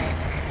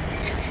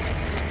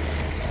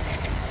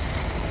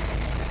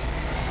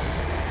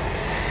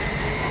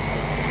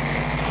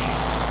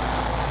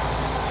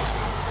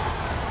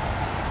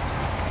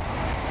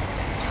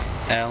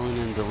Allen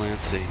and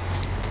Delancy.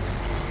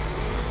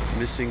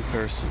 Missing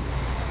person.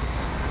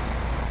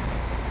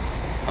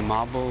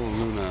 Amabel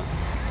Luna.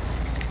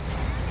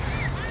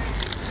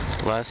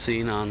 Last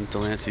seen on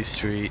Delancy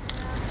Street,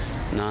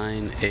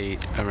 9/8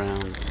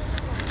 around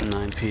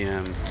 9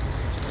 p.m.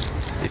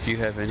 If you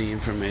have any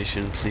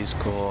information, please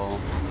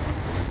call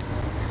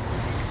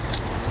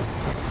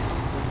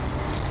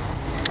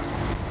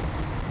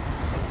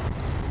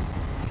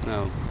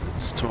No,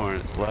 it's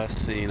Torrance.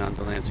 Last seen on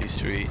Delancy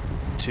Street,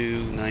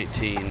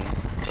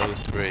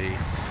 2/19/03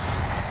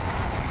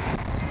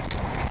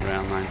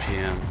 around 9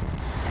 p.m.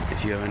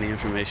 If you have any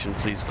information,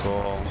 please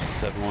call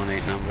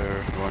 718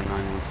 number or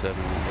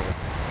 917 number.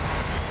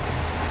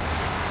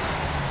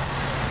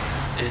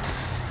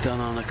 It's done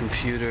on a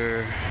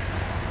computer.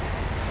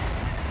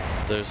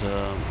 There's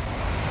a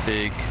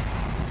big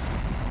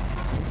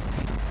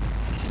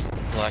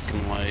black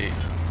and white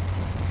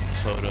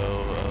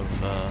photo of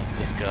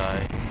this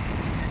guy.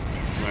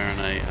 He's wearing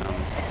a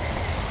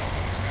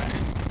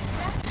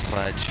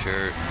plaid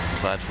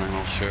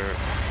flannel shirt.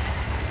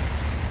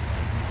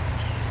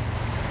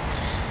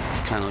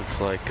 He kind of looks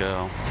like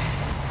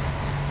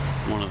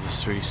one of the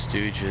three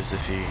Stooges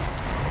if he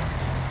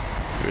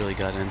really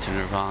got into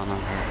Nirvana or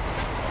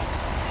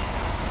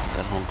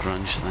that whole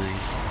grunge thing.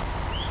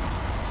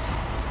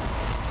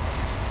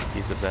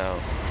 He's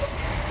about,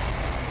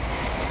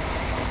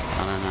 I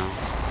don't know,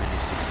 maybe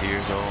 60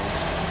 years old.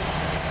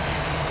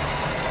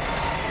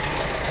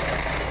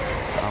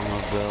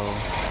 Amabel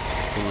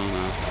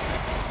Luna.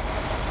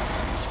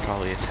 It's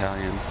probably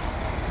Italian.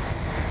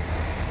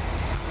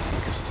 I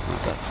guess it's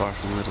not that far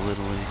from Little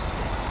Italy.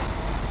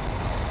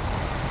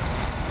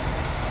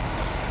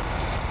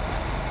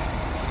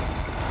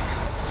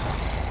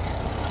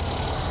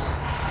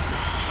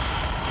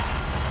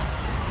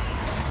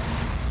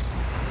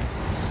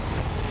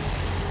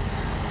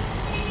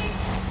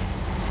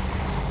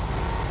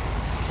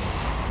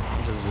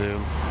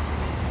 Zoo.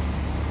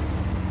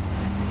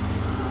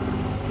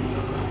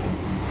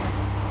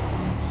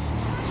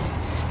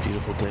 It's a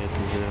beautiful day at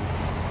the zoo.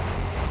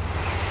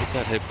 What's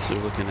that hipster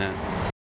looking at?